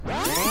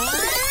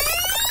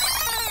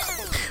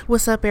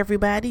What's up,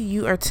 everybody?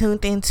 You are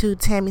tuned into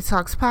Tammy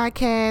Talks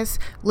Podcast.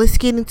 Let's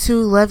get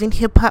into Love and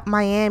Hip Hop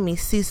Miami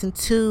Season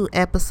 2,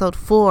 Episode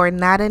 4,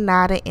 Nada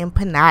Nada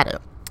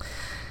Empanada.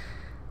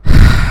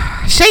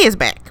 Shay is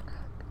back.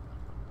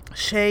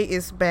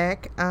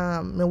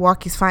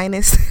 Milwaukee's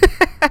finest.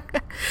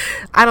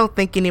 I don't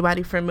think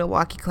anybody from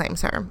Milwaukee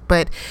claims her,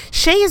 but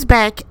Shay is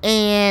back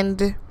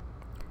and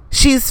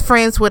she's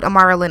friends with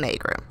Amara La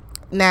Negra.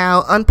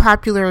 Now,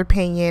 unpopular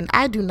opinion,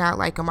 I do not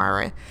like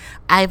Amara.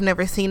 I've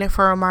never seen it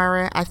for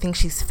Amara. I think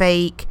she's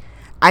fake.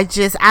 I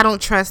don't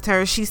trust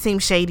her. She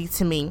seems shady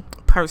to me,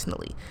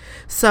 personally.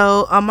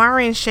 So,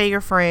 Amara and Shay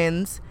are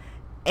friends,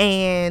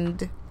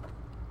 and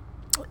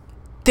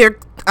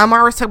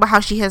Amara's talking about how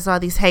she has all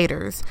these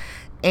haters,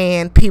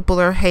 and people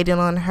are hating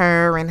on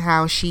her, and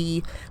how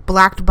she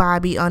blocked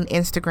Bobby on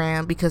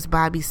Instagram because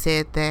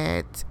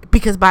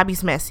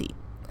Bobby's messy.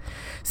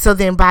 So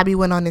then Bobby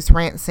went on this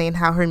rant saying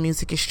how her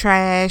music is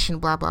trash and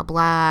blah, blah,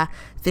 blah.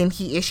 Then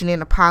he issued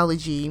an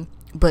apology,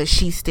 but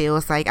she still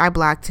was like, I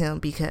blocked him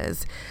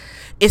because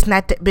it's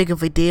not that big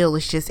of a deal.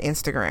 It's just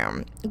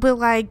Instagram. But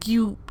like,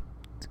 you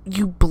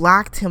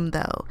blocked him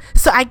though.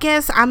 So I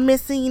guess I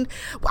want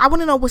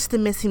to know what's the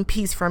missing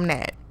piece from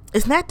that.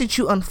 It's not that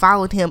you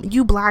unfollowed him.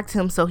 You blocked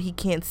him so he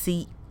can't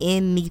see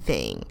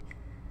anything.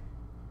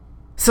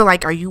 So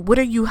like, what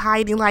are you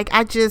hiding? Like,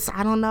 I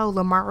don't know.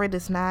 Lamara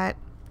does not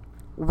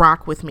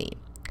rock with me.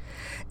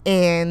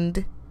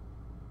 And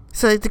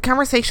so the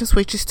conversation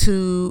switches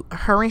to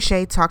her and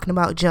Shay talking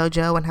about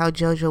JoJo and how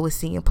JoJo is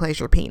seeing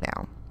Pleasure P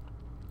now.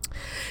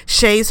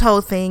 Shay's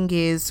whole thing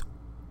is,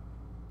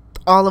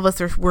 all of us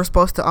we're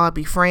supposed to all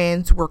be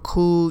friends, we're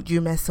cool,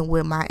 you messing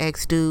with my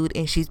ex dude,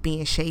 and she's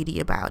being shady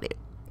about it.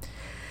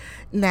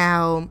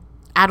 Now,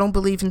 I don't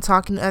believe in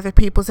talking to other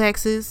people's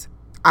exes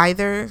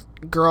either.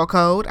 Girl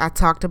code, I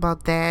talked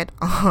about that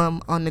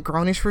on the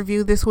Grownish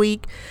review this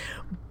week.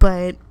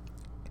 But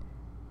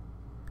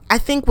I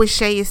think what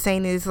Shay is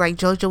saying is like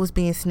JoJo was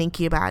being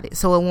sneaky about it.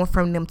 So it went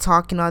from them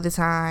talking all the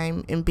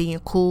time and being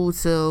cool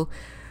to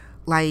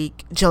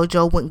like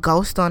JoJo went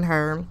ghost on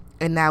her,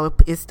 and now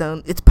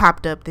it's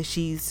popped up that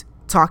she's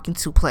talking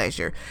to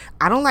Pleasure.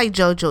 I don't like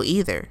JoJo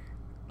either.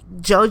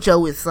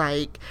 JoJo is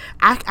like,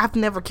 I've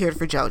never cared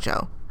for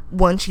JoJo.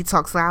 One, she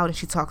talks loud and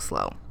she talks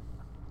slow.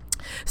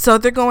 So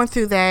they're going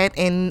through that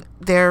and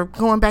they're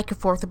going back and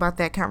forth about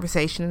that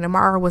conversation. And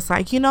Amara was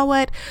like, you know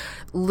what?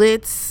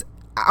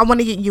 I want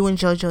to get you and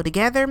JoJo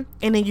together,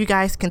 and then you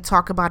guys can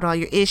talk about all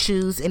your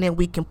issues, and then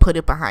we can put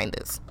it behind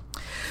us.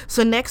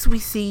 So next we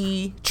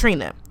see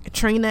Trina.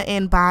 Trina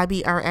and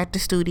Bobby are at the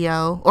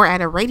studio or at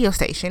a radio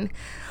station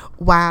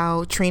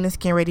while Trina's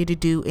getting ready to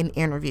do an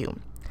interview.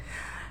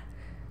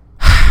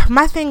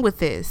 My thing with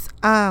this,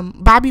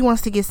 Bobby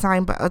wants to get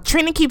signed, but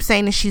Trina keeps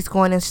saying that she's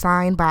going to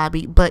sign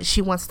Bobby, but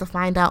she wants to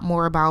find out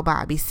more about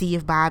Bobby, see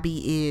if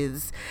Bobby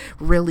is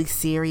really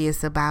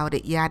serious about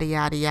it, yada,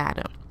 yada,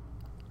 yada.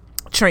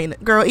 Trina,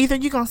 girl, either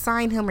you're gonna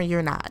sign him or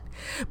you're not.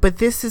 But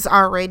this is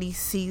already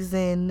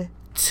season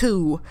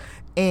 2,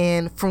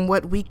 and from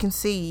what we can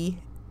see,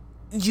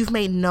 you've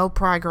made no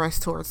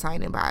progress towards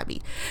signing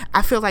Bobby.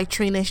 I feel like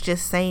Trina's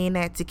just saying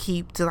that to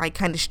like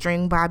kind of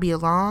string Bobby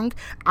along.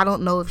 I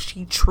don't know if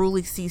she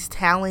truly sees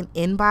talent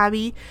in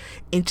Bobby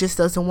and just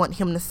doesn't want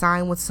him to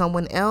sign with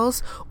someone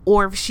else,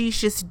 or if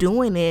she's just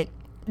doing it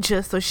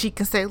just so she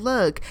can say,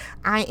 look,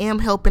 I am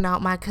helping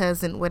out my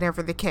cousin,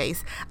 whatever the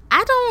case.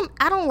 I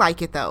don't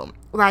like it though.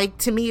 Like,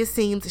 to me it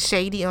seems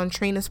shady on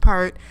Trina's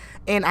part,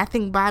 and I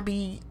think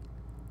Bobby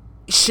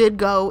should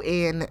go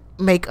and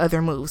make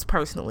other moves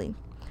personally.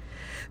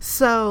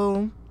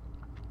 So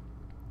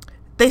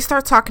they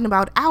start talking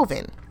about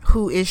Alvin,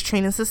 who is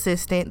Trina's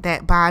assistant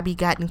that Bobby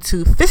got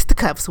into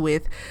fisticuffs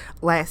with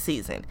last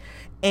season.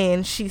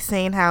 And she's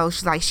saying how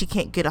she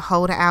can't get a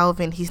hold of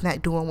Alvin. He's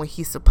not doing what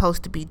he's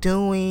supposed to be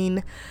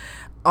doing.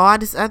 All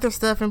this other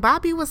stuff. And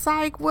Bobby was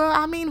like, well,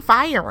 I mean,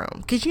 fire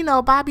him. Because,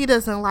 Bobby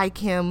doesn't like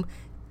him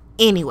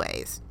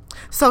anyways.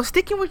 So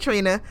sticking with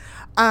Trina,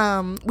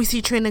 we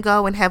see Trina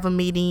go and have a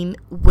meeting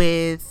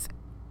with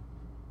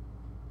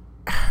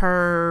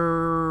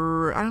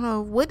her. I don't know.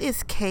 What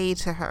is K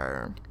to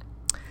her?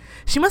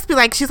 She must be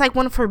she's like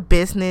one of her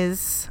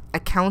business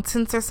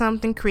accountants or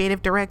something,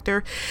 creative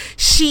director.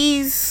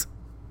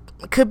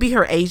 Could be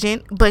her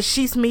agent, but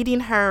she's meeting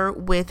her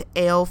with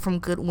Elle from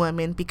Good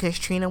Woman because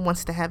Trina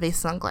wants to have a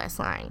sunglass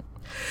line.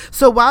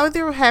 So while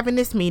they're having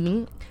this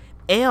meeting,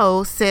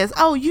 Elle says,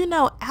 oh,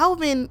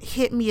 Alvin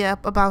hit me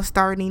up about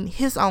starting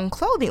his own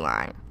clothing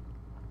line.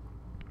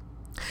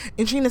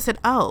 And Trina said,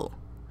 oh.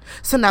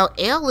 So now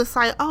Elle is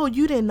like, oh,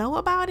 you didn't know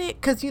about it?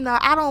 Because,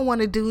 I don't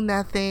want to do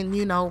nothing,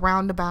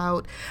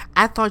 roundabout.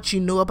 I thought you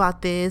knew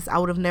about this. I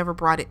would have never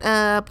brought it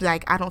up.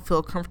 Like, I don't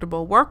feel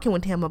comfortable working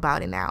with him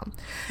about it now.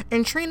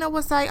 And Trina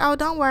was like, oh,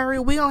 don't worry.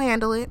 We gonna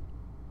handle it.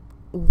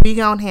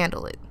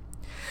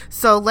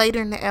 So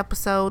later in the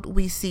episode,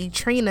 we see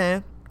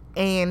Trina,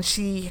 and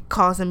she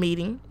calls a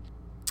meeting.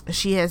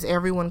 She has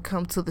everyone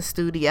come to the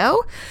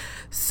studio.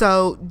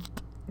 So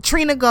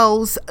Trina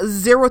goes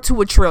 0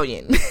 to a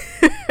trillion.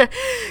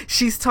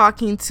 She's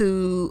talking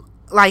to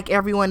like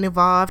everyone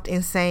involved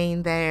in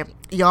saying that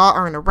y'all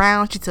aren't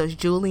around. She tells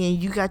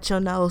Julian, you got your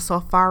nose so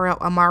far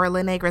up Amara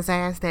La Negra's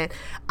ass that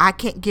I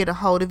can't get a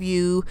hold of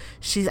you.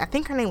 I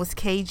think her name was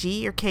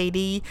KG or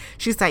KD.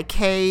 She's like,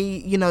 Kay,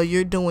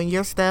 you're doing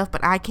your stuff,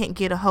 but I can't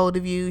get a hold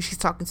of you. She's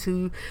talking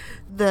to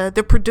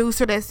the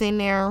producer that's in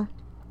there,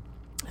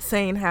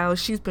 saying how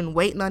she's been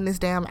waiting on this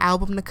damn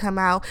album to come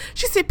out.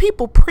 She said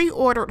people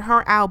pre-ordered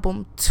her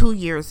album 2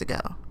 years ago.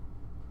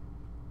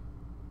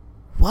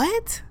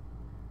 What?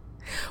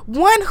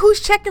 One, who's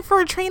checking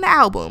for a Trina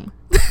album?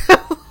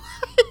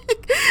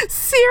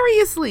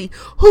 Seriously,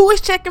 who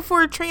is checking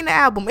for a Trina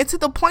album? And to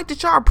the point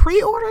that y'all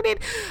pre-ordered it,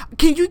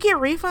 can you get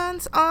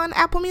refunds on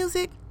Apple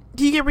Music?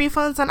 Do you get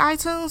refunds on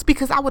iTunes?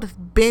 Because I would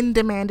have been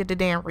demanded a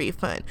damn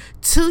refund.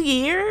 2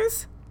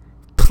 years?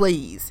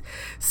 Please.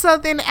 So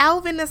then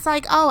Alvin is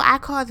like, oh, I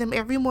call them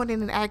every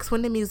morning and ask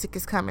when the music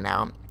is coming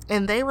out.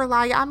 And they were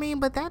like,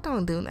 but that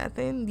don't do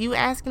nothing. You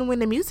asking when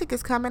the music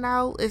is coming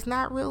out is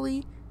not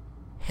really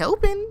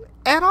helping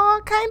at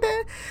all, kind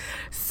of.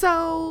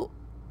 So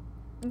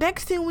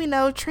next thing we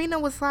know, Trina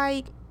was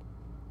like,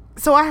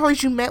 so I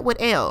heard you met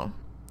with Elle.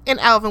 And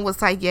Alvin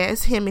was like,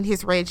 yes, him in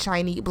his red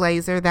shiny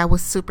blazer. That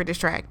was super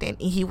distracting.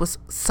 And he was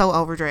so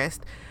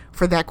overdressed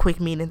for that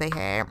quick meeting they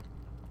had.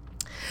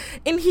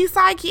 And he's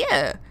like,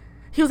 yeah.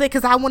 He was like,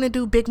 because I want to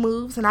do big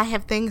moves and I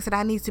have things that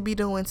I need to be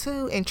doing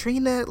too. And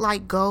Trina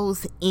like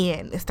goes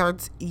in and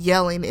starts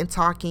yelling and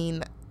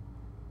talking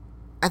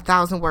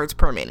 1,000 words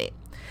per minute.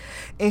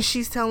 And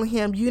she's telling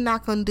him, you're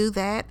not going to do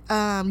that.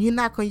 You're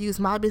not going to use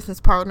my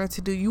business partner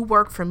to do, you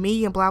work for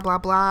me and blah, blah,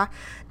 blah.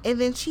 And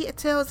then she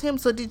tells him,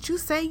 so did you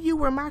say you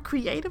were my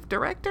creative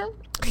director?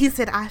 He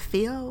said, I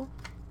feel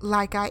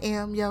like I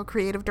am your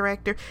creative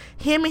director.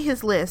 Him and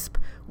his lisp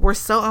were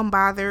so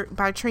unbothered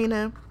by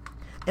Trina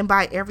and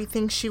by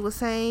everything she was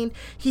saying.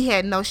 He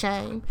had no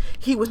shame.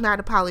 He was not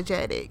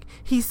apologetic.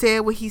 He said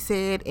what he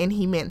said and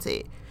he meant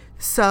it.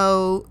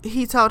 So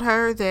he told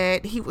her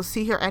that he would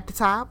see her at the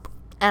top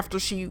after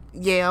she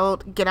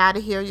yelled, get out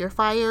of here, you're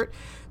fired.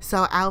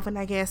 So Alvin,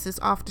 I guess, is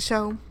off the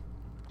show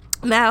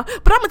now.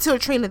 But I'm going to tell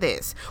Trina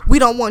this. We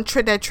don't want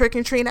that Trick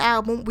and Trina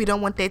album. We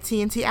don't want that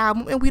TNT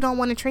album. And we don't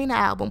want a Trina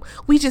album.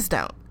 We just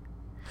don't.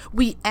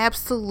 We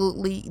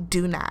absolutely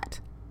do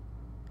not.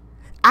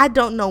 I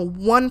don't know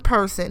one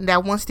person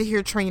that wants to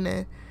hear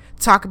Trina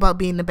talk about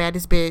being the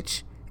baddest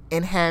bitch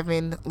and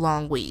having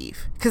long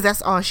weave. Because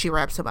that's all she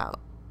raps about.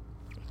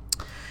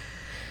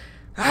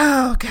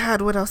 Oh,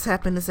 God, what else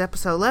happened this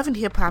episode? Love and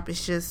Hip Hop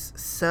is just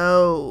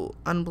so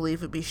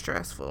unbelievably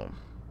stressful.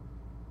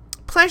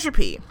 Pleasure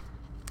P.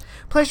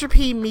 Pleasure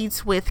P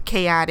meets with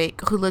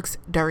Chaotic, who looks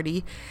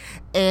dirty,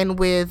 and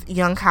with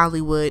Young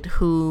Hollywood,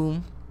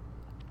 who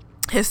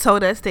has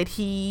told us that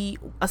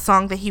a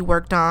song that he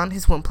worked on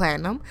has went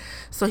platinum.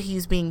 So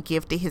he's being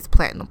gifted his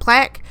platinum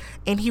plaque,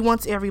 and he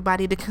wants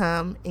everybody to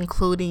come,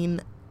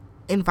 including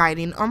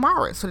inviting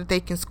Amara, so that they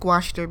can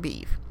squash their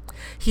beef.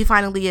 He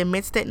finally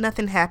admits that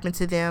nothing happened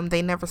to them.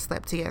 They never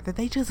slept together.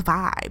 They just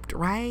vibed,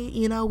 right?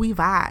 We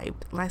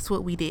vibed. That's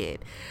what we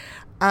did.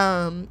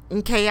 And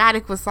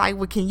Chaotic was like,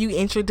 well, can you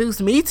introduce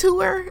me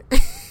to her?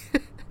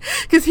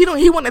 Because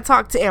he wanted to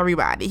talk to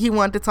everybody. He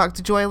wanted to talk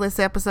to Joyless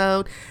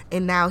episode,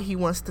 and now he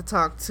wants to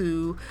talk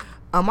to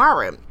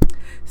Amara.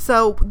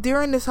 So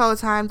during this whole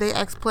time, they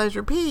asked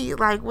Pleasure P,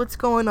 like, what's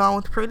going on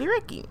with Pretty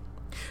Ricky?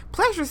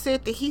 Pleasure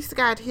said that he's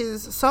got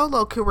his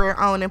solo career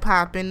on and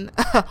popping.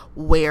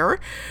 Where?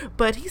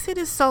 But he said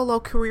his solo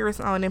career is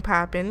on and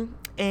popping,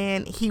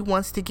 and he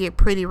wants to get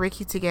Pretty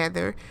Ricky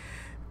together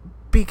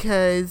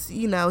because,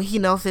 he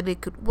knows that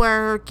it could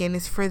work and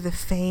it's for the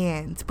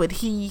fans, but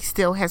he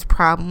still has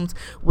problems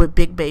with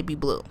Big Baby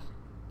Blue.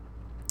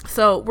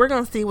 So we're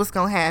going to see what's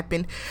going to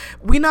happen.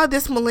 We know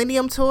this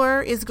Millennium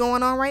Tour is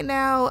going on right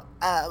now.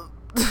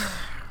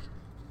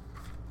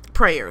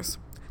 Prayers.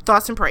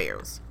 Thoughts and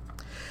prayers.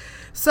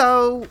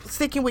 So,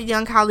 sticking with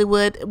Young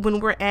Hollywood, when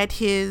we're at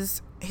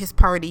his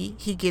party,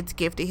 he gets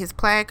gifted his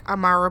plaque.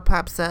 Amara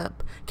pops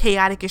up.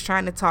 Chaotic is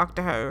trying to talk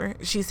to her.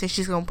 She says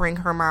she's going to bring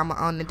her mama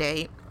on the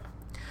date.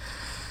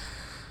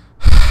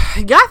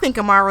 Y'all think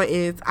Amara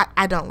is...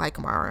 I don't like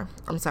Amara.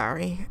 I'm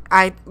sorry.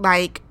 I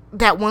like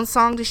that one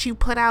song that she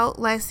put out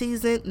last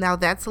season. Now,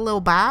 that's a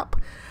little bop.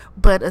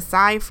 But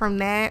aside from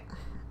that...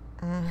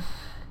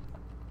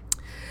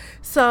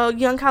 So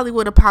Young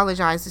Hollywood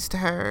apologizes to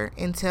her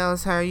and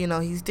tells her,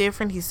 he's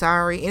different, he's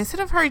sorry. And instead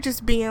of her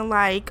just being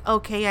like,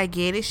 okay, I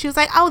get it, she was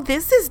like, oh,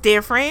 this is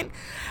different.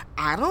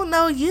 I don't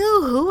know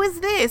you. Who is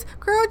this?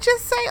 Girl,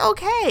 just say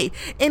okay.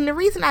 And the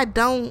reason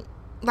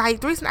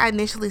I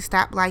initially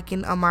stopped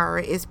liking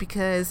Amara is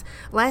because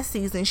last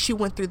season she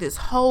went through this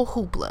whole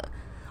hoopla.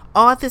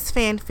 All this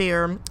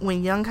fanfare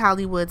when Young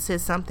Hollywood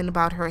said something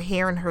about her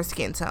hair and her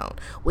skin tone,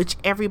 which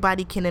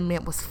everybody can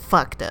admit was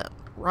fucked up,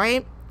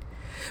 right?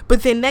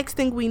 But then next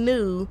thing we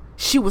knew,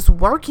 she was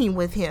working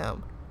with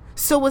him.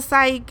 So it's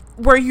like,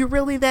 were you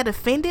really that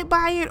offended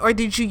by it? Or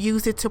did you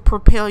use it to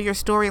propel your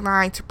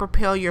storyline, to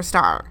propel your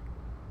star?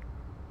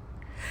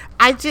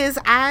 I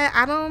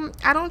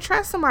don't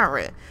trust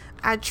Amara.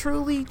 I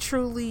truly,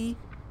 truly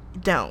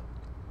don't.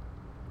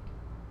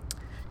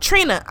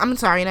 Trina, I'm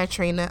sorry, not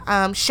Trina,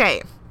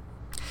 Shay.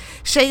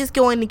 Shay is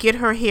going to get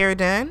her hair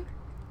done,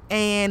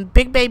 and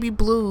Big Baby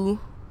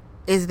Blue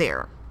is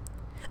there.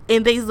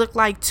 And they look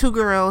like two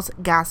girls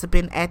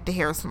gossiping at the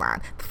hair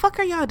salon. The fuck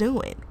are y'all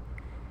doing?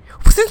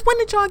 Since when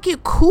did y'all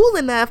get cool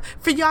enough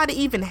for y'all to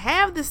even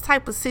have this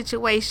type of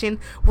situation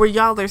where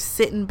y'all are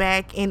sitting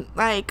back and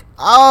like,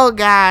 oh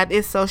God,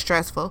 it's so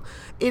stressful.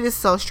 It is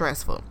so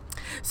stressful.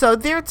 So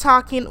they're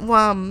talking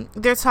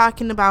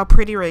about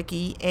Pretty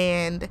Ricky,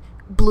 and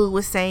Blue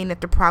was saying that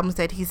the problems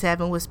that he's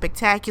having with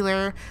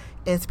Spectacular,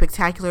 and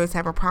Spectacular is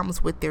having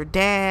problems with their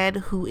dad,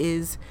 who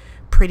is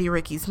Pretty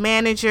Ricky's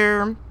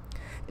manager.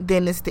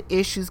 Then it's the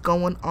issues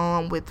going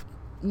on with,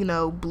 you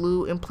know,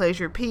 Blue and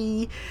Pleasure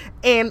P,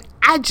 and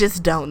I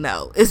just don't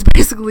know. It's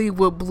basically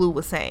what Blue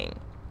was saying.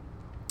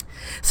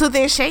 So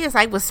then Shay is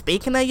like, well,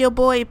 speaking of your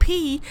boy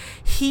P,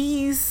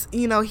 he's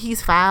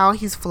foul,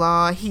 he's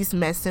flawed, he's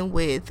messing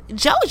with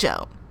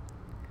JoJo.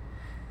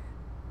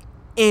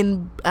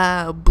 And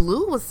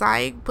Blue was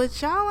like,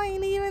 but y'all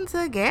ain't even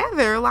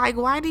together. Like,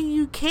 why do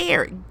you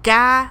care?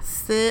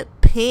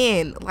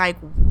 Gossiping. Like,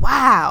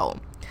 wow.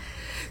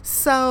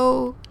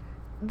 So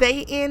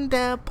they end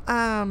up,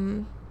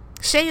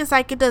 Shay is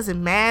like, it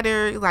doesn't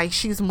matter. Like,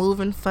 she's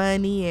moving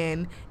funny,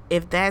 and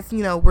if that's,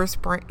 you know,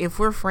 if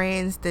we're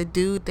friends, the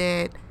dude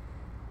that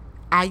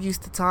I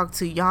used to talk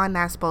to, you're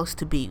not supposed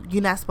to be with.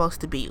 You're not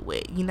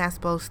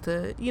supposed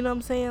to, you know what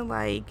I'm saying?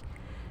 Like,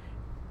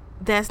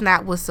 that's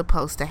not what's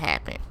supposed to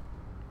happen.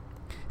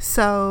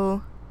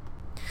 So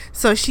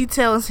she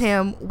tells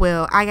him,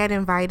 well, I got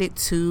invited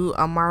to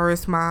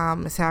Amara's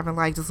mom is having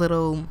like this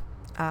little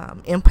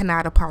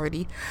empanada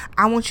party.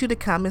 I want you to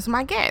come as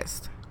my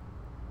guest.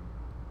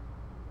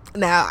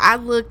 Now, I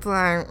looked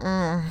like,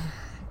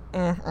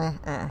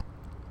 a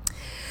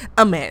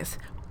mess.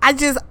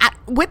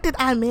 What did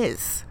I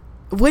miss?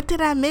 What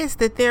did I miss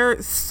that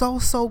they're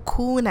so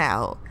cool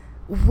now?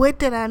 What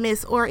did I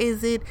miss? Or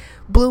is it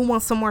Blue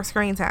wants some more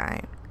screen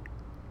time?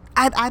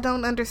 I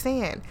don't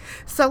understand.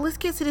 So let's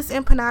get to this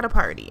empanada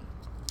party.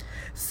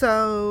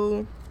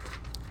 So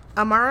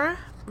Amara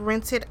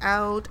rented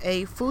out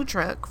a food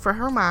truck for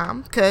her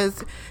mom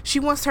because she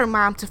wants her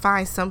mom to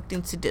find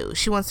something to do.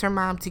 She wants her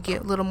mom to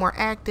get a little more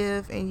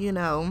active and, you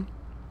know,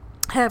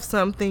 have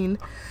something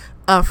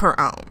of her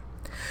own.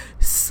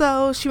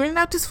 So she rented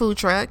out this food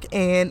truck,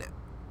 and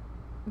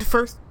the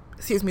first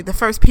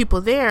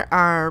people there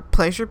are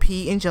Pleasure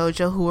P and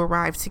JoJo, who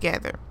arrived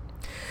together.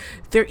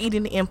 They're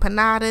eating the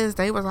empanadas.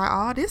 They was like,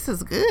 oh, this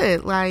is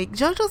good. Like,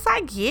 JoJo's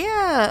like,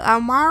 yeah,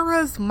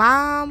 Amara's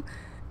mom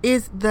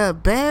is the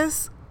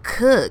best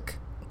cook,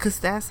 because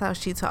that's how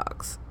she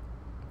talks.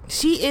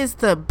 She is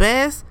the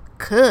best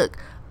cook.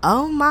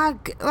 Oh my,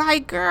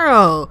 like,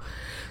 girl.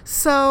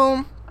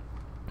 So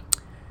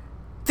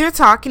they're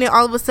talking, and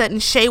all of a sudden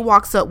Shay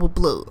walks up with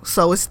Blue.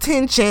 So it's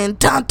tension,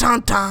 dun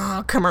dun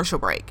dun, commercial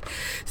break.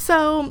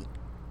 So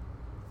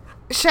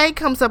Shay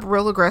comes up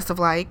real aggressive,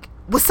 like,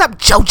 what's up,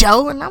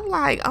 JoJo? And I'm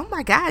like, oh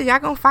my God, y'all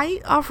gonna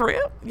fight off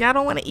rip? Y'all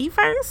don't want to eat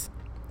first?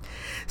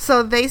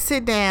 So they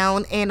sit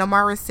down, and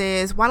Amara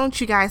says, why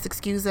don't you guys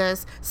excuse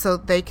us so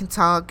they can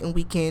talk and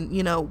we can,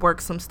 you know, work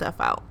some stuff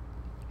out.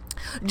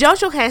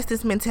 JoJo has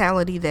this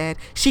mentality that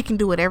she can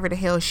do whatever the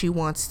hell she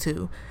wants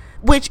to,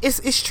 which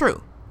is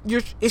true.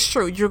 It's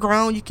true. You're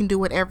grown. You can do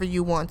whatever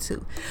you want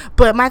to.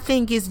 But my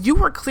thing is, you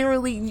were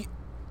clearly,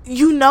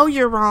 you know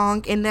you're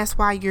wrong, and that's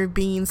why you're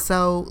being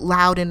so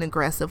loud and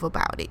aggressive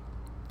about it.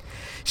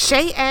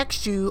 Shay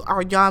asked you,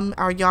 are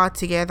y'all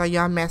together? Are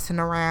y'all messing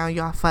around?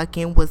 Y'all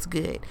fucking? What's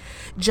good?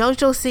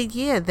 JoJo said,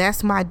 yeah,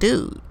 that's my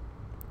dude.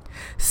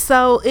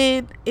 So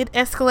it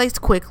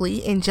escalates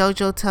quickly, and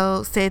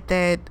JoJo said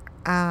that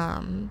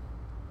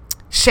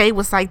Shay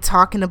was like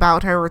talking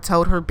about her or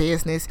told her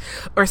business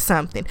or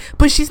something,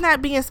 but she's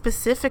not being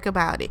specific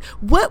about it.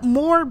 What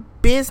more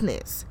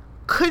business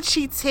could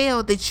she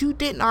tell that you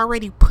didn't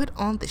already put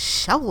on the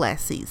show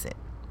last season?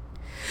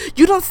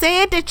 You done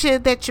said that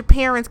your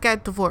parents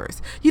got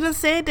divorced. You done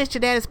said that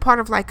your dad is part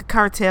of like a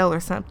cartel or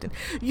something.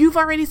 You've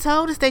already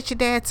told us that your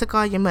dad took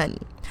all your money.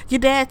 Your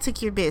dad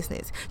took your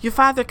business. Your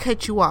father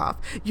cut you off.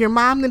 Your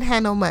mom didn't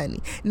have no money.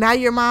 Now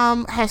your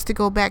mom has to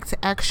go back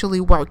to actually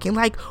working.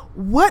 Like,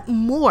 what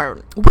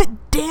more?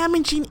 What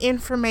damaging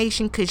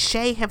information could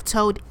Shay have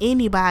told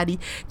anybody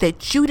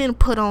that you didn't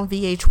put on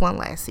VH1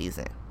 last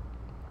season?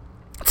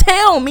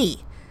 Tell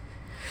me.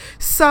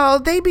 So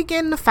they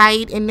begin to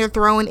fight, and they're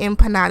throwing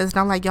empanadas, and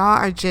I'm like, y'all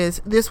are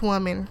just, this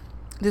woman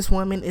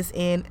is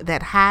in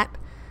that hot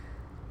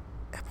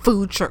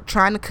food truck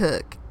trying to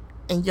cook,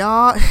 and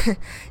y'all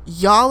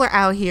are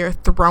out here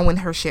throwing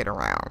her shit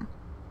around.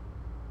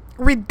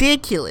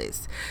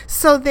 Ridiculous.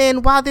 So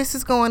then while this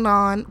is going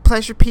on,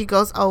 Pleasure P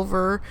goes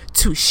over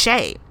to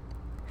Shay.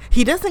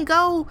 He doesn't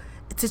go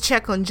to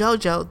check on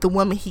JoJo, the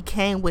woman he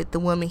came with, the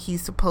woman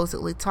he's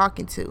supposedly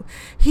talking to.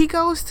 He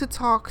goes to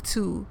talk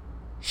to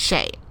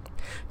Shay,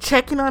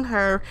 checking on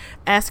her,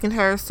 asking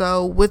her,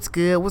 so what's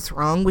good, what's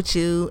wrong with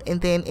you,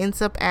 and then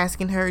ends up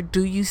asking her,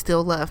 do you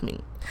still love me?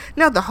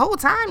 Now the whole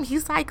time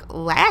he's like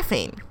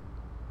laughing.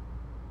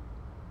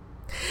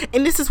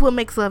 And this is what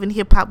makes Love and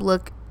Hip Hop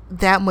look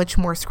that much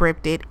more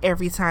scripted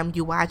every time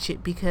you watch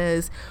it,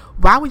 because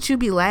why would you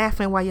be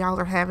laughing while y'all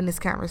are having this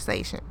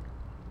conversation?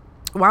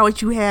 Why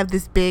would you have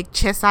this big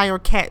Cheshire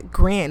cat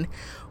grin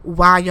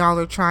while y'all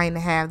are trying to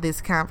have this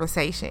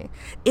conversation?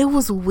 It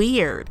was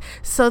weird.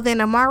 So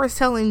then Amara's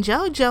telling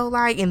JoJo,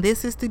 like, and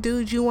this is the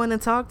dude you want to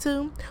talk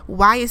to?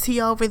 Why is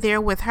he over there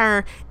with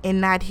her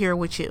and not here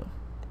with you?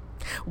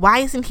 Why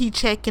isn't he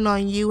checking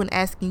on you and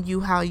asking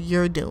you how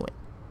you're doing?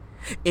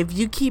 If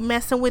you keep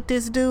messing with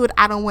this dude,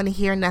 I don't want to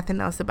hear nothing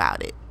else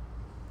about it.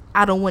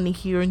 I don't want to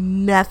hear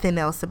nothing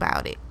else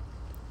about it.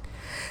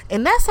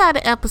 And that's how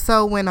the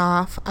episode went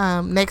off.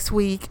 Next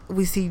week,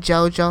 we see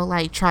JoJo,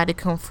 like, try to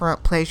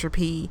confront Pleasure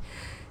P.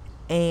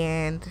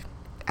 And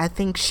I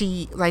think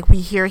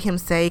we hear him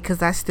say,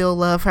 because I still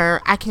love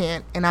her, I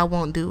can't and I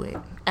won't do it.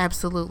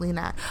 Absolutely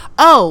not.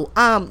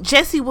 Oh,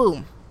 Jessie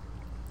Woo.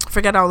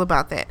 Forgot all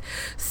about that.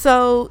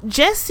 So,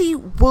 Jessie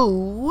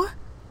Woo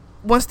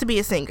wants to be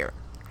a singer.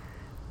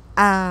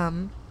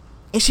 And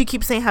she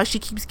keeps saying how she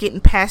keeps getting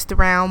passed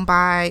around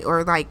by,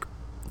 or like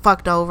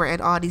fucked over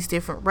at all these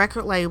different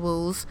record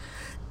labels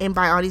and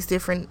by all these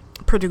different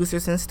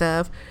producers and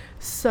stuff.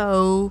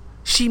 So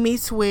she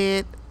meets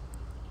with,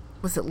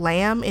 was it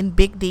Lamb and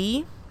Big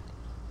D?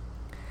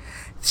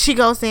 She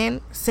goes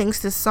in, sings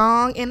this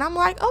song, and I'm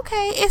like,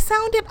 okay, it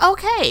sounded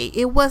okay.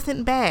 It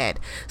wasn't bad.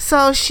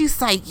 So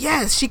she's like,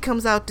 yes. She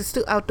comes out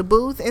the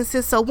booth and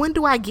says, so when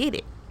do I get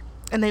it?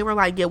 And they were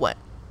like, get what?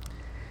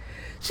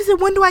 She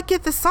said, when do I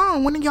get the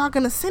song? When are y'all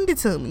going to send it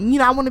to me?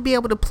 I want to be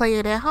able to play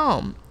it at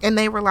home. And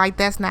they were like,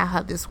 that's not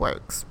how this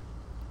works.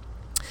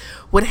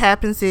 What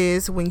happens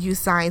is when you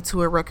sign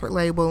to a record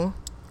label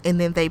and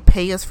then they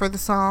pay us for the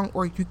song,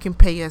 or you can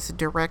pay us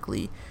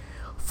directly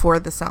for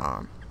the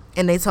song.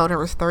 And they told her it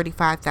was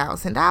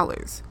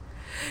 $35,000.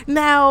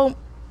 Now,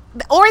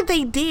 or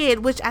they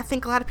did, which I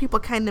think a lot of people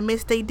kind of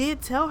missed. They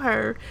did tell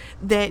her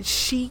that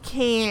she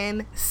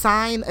can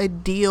sign a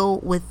deal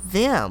with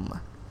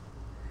them.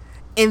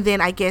 And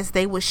then I guess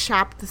they would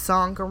shop the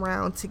song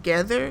around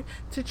together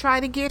to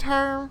try to get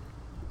her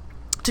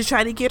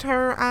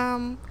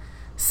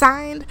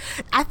signed.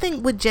 I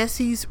think what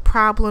Jessie's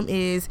problem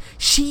is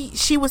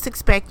she was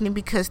expecting,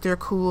 because they're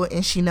cool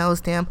and she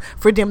knows them,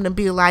 for them to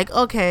be like,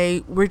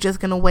 okay, we're just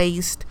gonna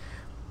waste,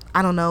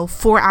 I don't know,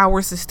 4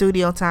 hours of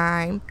studio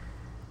time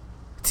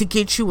to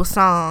get you a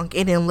song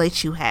and then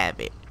let you have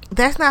it.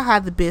 That's not how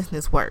the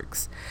business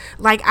works.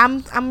 Like,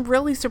 I'm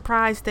really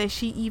surprised that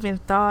she even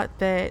thought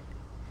that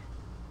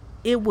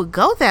it would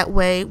go that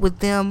way, with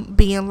them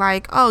being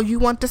like, oh, you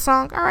want the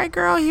song? All right,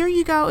 girl, here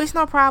you go. It's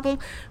no problem.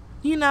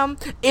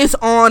 It's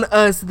on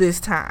us this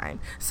time.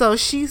 So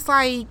she's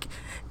like,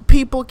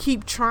 people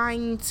keep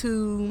trying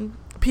to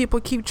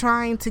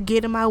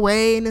get in my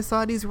way, and it's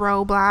all these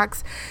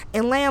roadblocks.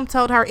 And Lamb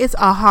told her it's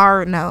a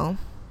hard no,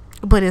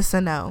 but it's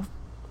a no.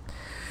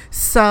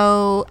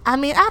 So, I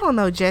mean, I don't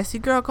know, Jessie,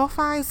 girl, go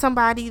find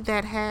somebody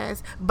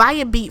buy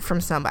a beat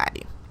from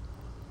somebody,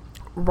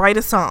 write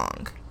a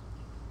song,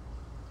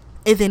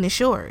 and then it's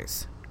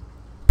yours.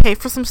 Pay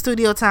for some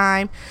studio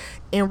time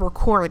and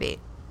record it.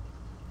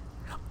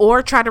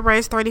 Or try to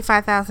raise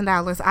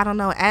 $35,000. I don't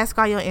know. Ask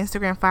all your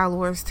Instagram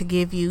followers to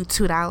give you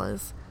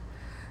 $2.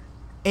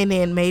 And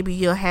then maybe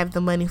you'll have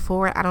the money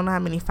for it. I don't know how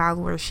many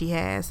followers she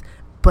has.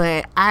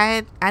 But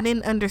I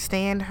didn't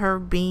understand her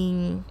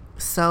being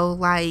so,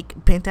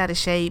 like, bent out of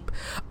shape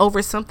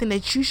over something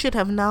that you should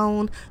have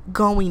known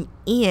going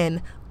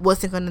in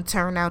wasn't going to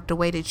turn out the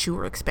way that you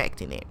were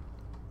expecting it.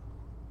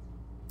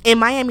 And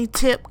Miami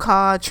Tip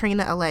called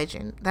Trina a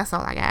legend. That's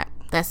all I got.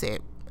 That's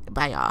it.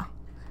 Bye, y'all.